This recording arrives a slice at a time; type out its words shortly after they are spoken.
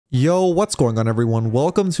Yo, what's going on everyone?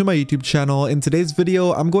 Welcome to my YouTube channel. In today's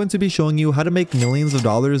video, I'm going to be showing you how to make millions of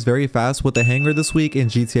dollars very fast with the hanger this week in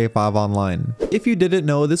GTA 5 Online. If you didn't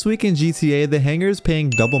know, this week in GTA, the hanger is paying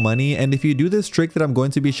double money, and if you do this trick that I'm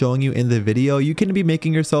going to be showing you in the video, you can be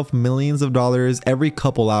making yourself millions of dollars every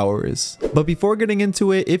couple hours. But before getting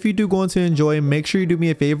into it, if you do going to enjoy, make sure you do me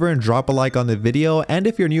a favor and drop a like on the video, and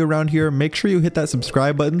if you're new around here, make sure you hit that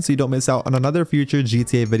subscribe button so you don't miss out on another future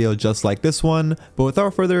GTA video just like this one. But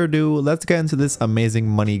without further ado, let's get into this amazing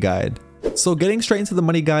money guide. So getting straight into the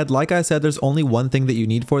money guide, like I said, there's only one thing that you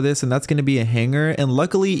need for this, and that's going to be a hanger. And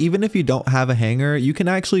luckily, even if you don't have a hanger, you can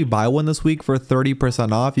actually buy one this week for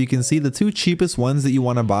 30% off. You can see the two cheapest ones that you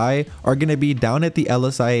want to buy are going to be down at the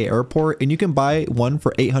LSIA airport, and you can buy one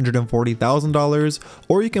for $840,000,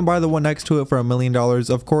 or you can buy the one next to it for $1 million.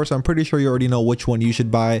 Of course, I'm pretty sure you already know which one you should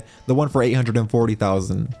buy, the one for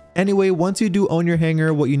 $840,000. Anyway, once you do own your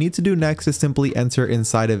hanger, what you need to do next is simply enter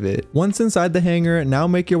inside of it. Once inside the hanger, now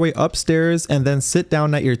make your way upstairs and then sit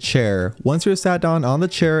down at your chair. Once you're sat down on the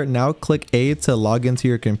chair, now click A to log into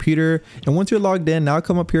your computer. And once you're logged in, now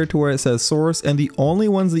come up here to where it says source. And the only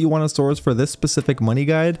ones that you want to source for this specific money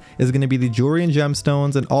guide is going to be the jewelry and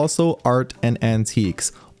gemstones and also art and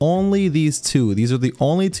antiques. Only these two. These are the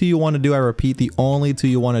only two you want to do. I repeat, the only two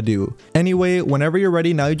you want to do. Anyway, whenever you're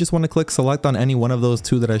ready, now you just want to click select on any one of those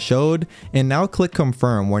two that I showed, and now click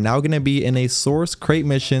confirm. We're now going to be in a source crate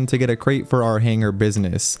mission to get a crate for our hanger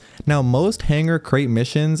business. Now, most hanger crate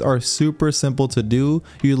missions are super simple to do.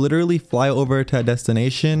 You literally fly over to a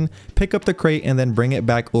destination, pick up the crate, and then bring it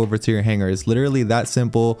back over to your hanger. It's literally that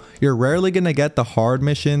simple. You're rarely going to get the hard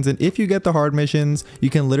missions, and if you get the hard missions, you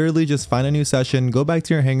can literally just find a new session, go back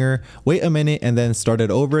to your hanger, wait a minute, and then start it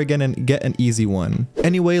over again and get an easy one.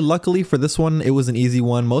 Anyway, luckily for this one, it was an easy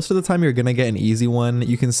one. Most of the time you're gonna get an easy one.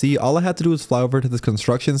 You can see all I had to do was fly over to this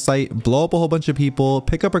construction site, blow up a whole bunch of people,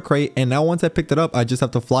 pick up a crate, and now once I picked it up, I just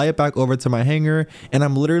have to fly it back over to my hanger, and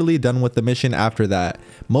I'm literally done with the mission after that.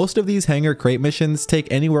 Most of these hanger crate missions take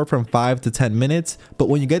anywhere from 5 to 10 minutes, but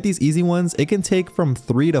when you get these easy ones, it can take from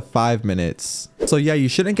 3 to 5 minutes. So yeah, you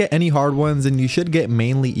shouldn't get any hard ones, and you should get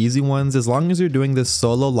mainly easy ones as long as you're doing this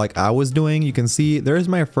solo like I was doing. You can see there's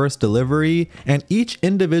my first delivery, and each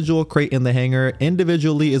individual crate in the hanger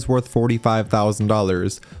individually is worth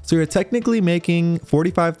 $45,000. So you're technically making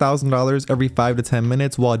 $45,000 every 5 to 10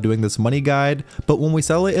 minutes while doing this money guide, but when we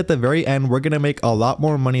sell it at the very end, we're gonna make a lot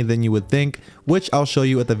more money than you would think, which I'll show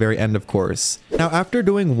you at the very end, of course. Now, after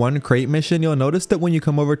doing one crate mission, you'll notice that when you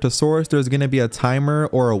come over to source, there's gonna be a timer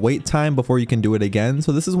or a wait time before you can do it again.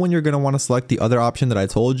 So this is when you're gonna want to select the other option that I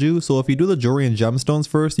told you. So if you do the jewelry and gemstones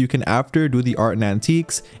first, you can after do the art and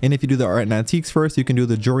antiques, and if you do the art and antiques first, you can do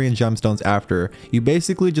the jewelry and gemstones after. You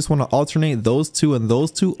basically just want to alternate those two and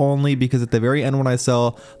those two only, because at the very end when I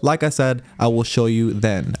sell, like I said, I will show you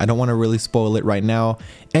then. I don't want to really spoil it right now.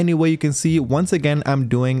 Anyway, you can see once again I'm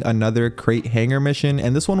doing another crate hanger mission,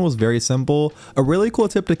 and this one was very simple. A really cool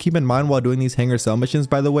tip to keep in mind while doing these hanger sell missions,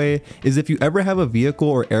 by the way, is if you ever have a vehicle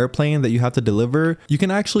or airplane that you have to deliver, you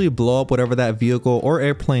can actually blow up whatever that vehicle or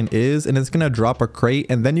airplane is, and it's gonna drop a crate,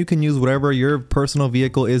 and then you can use whatever your personal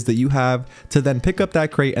vehicle is that you have to then pick up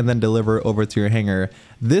that crate and then deliver over to your hanger.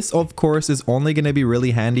 This, of course, is only going to be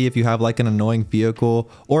really handy if you have like an annoying vehicle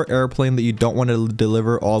or airplane that you don't want to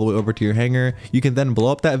deliver all the way over to your hanger. You can then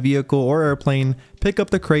blow up that vehicle or airplane, pick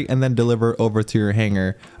up the crate, and then deliver over to your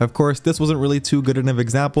hanger. Of course, this wasn't really too good of an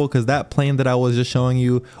example because that plane that I was just showing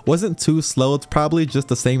you wasn't too slow. It's probably just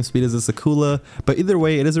the same speed as a Sakula, but either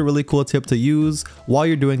way, it is a really cool tip to use while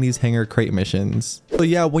you're doing these hanger crate missions. So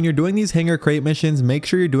yeah, when you're doing these hanger crate missions, make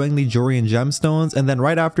sure you're doing the jewelry and gemstones, and then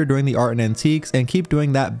right after doing the art and antiques, and keep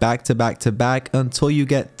doing that back to back to back until you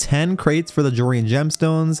get 10 crates for the jewelry and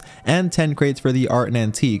gemstones and 10 crates for the art and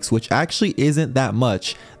antiques, which actually isn't that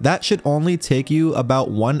much. That should only take you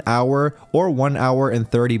about 1 hour or 1 hour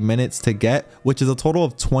and 30 minutes to get, which is a total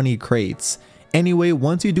of 20 crates. Anyway,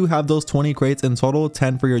 once you do have those 20 crates in total,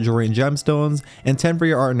 10 for your jewelry and gemstones and 10 for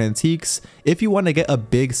your art and antiques, if you want to get a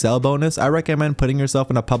big sell bonus, I recommend putting yourself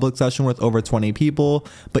in a public session with over 20 people.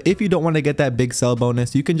 But if you don't want to get that big sell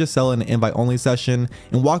bonus, you can just sell in an invite only session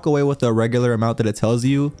and walk away with the regular amount that it tells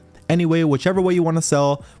you. Anyway, whichever way you want to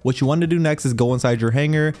sell, what you want to do next is go inside your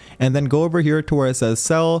hanger and then go over here to where it says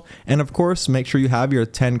sell, and of course make sure you have your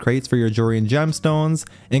 10 crates for your jewelry and gemstones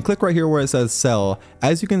and click right here where it says sell.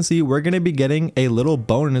 As you can see, we're going to be getting a little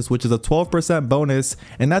bonus, which is a 12% bonus,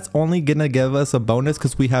 and that's only going to give us a bonus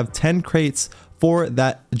because we have 10 crates for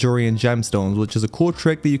that Jurian gemstones, which is a cool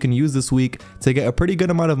trick that you can use this week to get a pretty good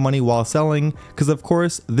amount of money while selling, because of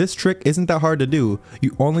course this trick isn't that hard to do.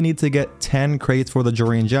 You only need to get 10 crates for the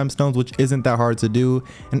Jurian gemstones, which isn't that hard to do.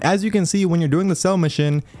 And as you can see, when you're doing the sell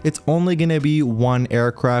mission, it's only going to be one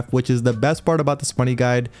aircraft, which is the best part about this money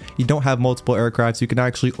guide. You don't have multiple aircrafts, you can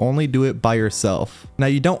actually only do it by yourself. Now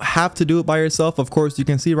you don't have to do it by yourself. Of course, you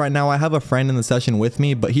can see right now I have a friend in the session with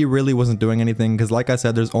me, but he really wasn't doing anything because like I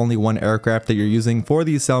said, there's only one aircraft that you're using for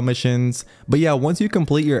these sell missions. But yeah, once you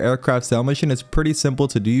complete your aircraft sell mission, it's pretty simple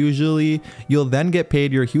to do usually. You'll then get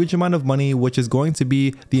paid your huge amount of money, which is going to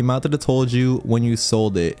be the amount that it told you when you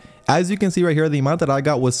sold it. As you can see right here, the amount that I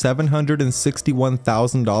got was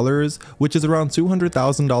 $761,000, which is around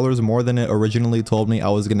 $200,000 more than it originally told me I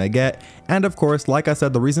was gonna get. And of course, like I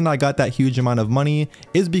said, the reason I got that huge amount of money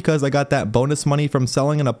is because I got that bonus money from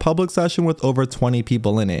selling in a public session with over 20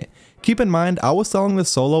 people in it. Keep in mind, I was selling this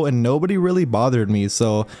solo and nobody really bothered me,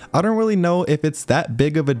 so I don't really know if it's that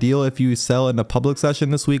big of a deal if you sell in a public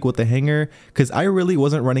session this week with the hanger, because I really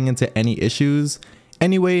wasn't running into any issues.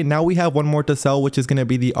 Anyway, now we have one more to sell, which is going to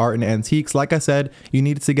be the art and antiques. Like I said, you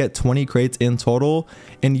need to get 20 crates in total,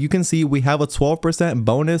 and you can see we have a 12%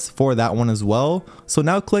 bonus for that one as well. So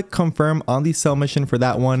now click confirm on the sell mission for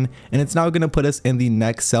that one, and it's now going to put us in the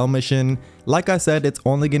next sell mission. Like I said, it's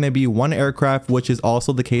only going to be one aircraft, which is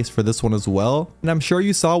also the case for this one as well. And I'm sure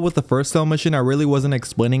you saw with the first sell mission, I really wasn't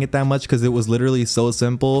explaining it that much because it was literally so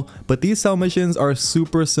simple. But these sell missions are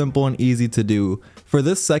super simple and easy to do. For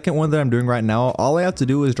this second one that I'm doing right now, all I have to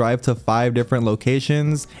do is drive to 5 different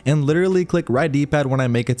locations and literally click right D-pad when I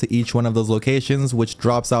make it to each one of those locations, which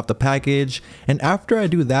drops off the package. And after I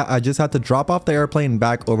do that, I just have to drop off the airplane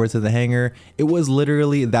back over to the hangar. It was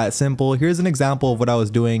literally that simple. Here's an example of what I was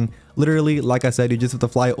doing. Literally, like I said, you just have to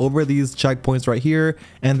fly over these checkpoints right here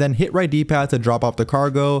and then hit right D-pad to drop off the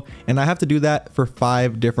cargo. And I have to do that for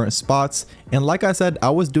 5 different spots. And like I said,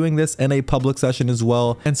 I was doing this in a public session as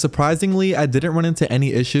well. And surprisingly, I didn't run into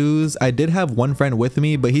any issues. I did have one friend with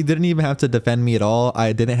me, but he didn't even have to defend me at all.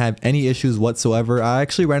 I didn't have any issues whatsoever. I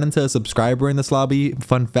actually ran into a subscriber in this lobby,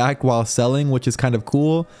 fun fact, while selling, which is kind of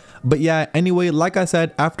cool. But yeah, anyway, like I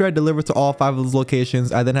said, after I delivered to all 5 of those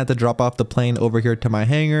locations, I then had to drop off the plane over here to my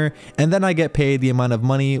hangar, and then I get paid the amount of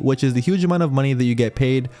money, which is the huge amount of money that you get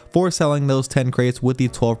paid for selling those 10 crates with the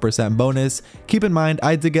 12% bonus. Keep in mind,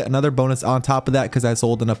 I did get another bonus on top of that because I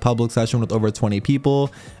sold in a public session with over 20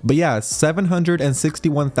 people. But yeah,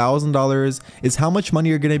 $761,000 is how much money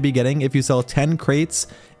you're going to be getting if you sell 10 crates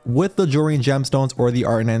with the Jurian gemstones or the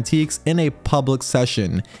art and antiques in a public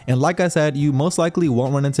session. And like I said, you most likely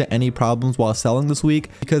won't run into any problems while selling this week,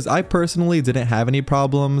 because I personally didn't have any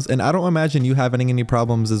problems, and I don't imagine you having any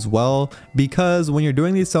problems as well, because when you're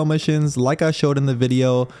doing these sell missions, like I showed in the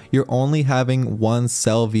video, you're only having one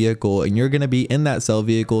sell vehicle and you're going to be in that sell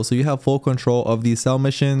vehicle, so you have full control of these sell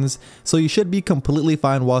missions. So you should be completely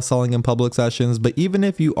fine while selling in public sessions. But even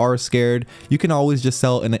if you are scared, you can always just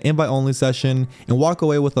sell in an invite only session and walk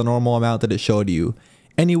away with the normal amount that it showed you.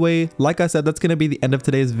 Anyway, like I said, that's going to be the end of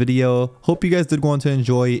today's video. Hope you guys did go on to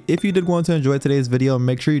enjoy. If you did go on to enjoy today's video,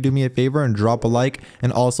 make sure you do me a favor and drop a like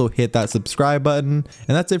and also hit that subscribe button.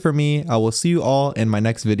 And that's it for me. I will see you all in my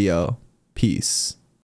next video. Peace.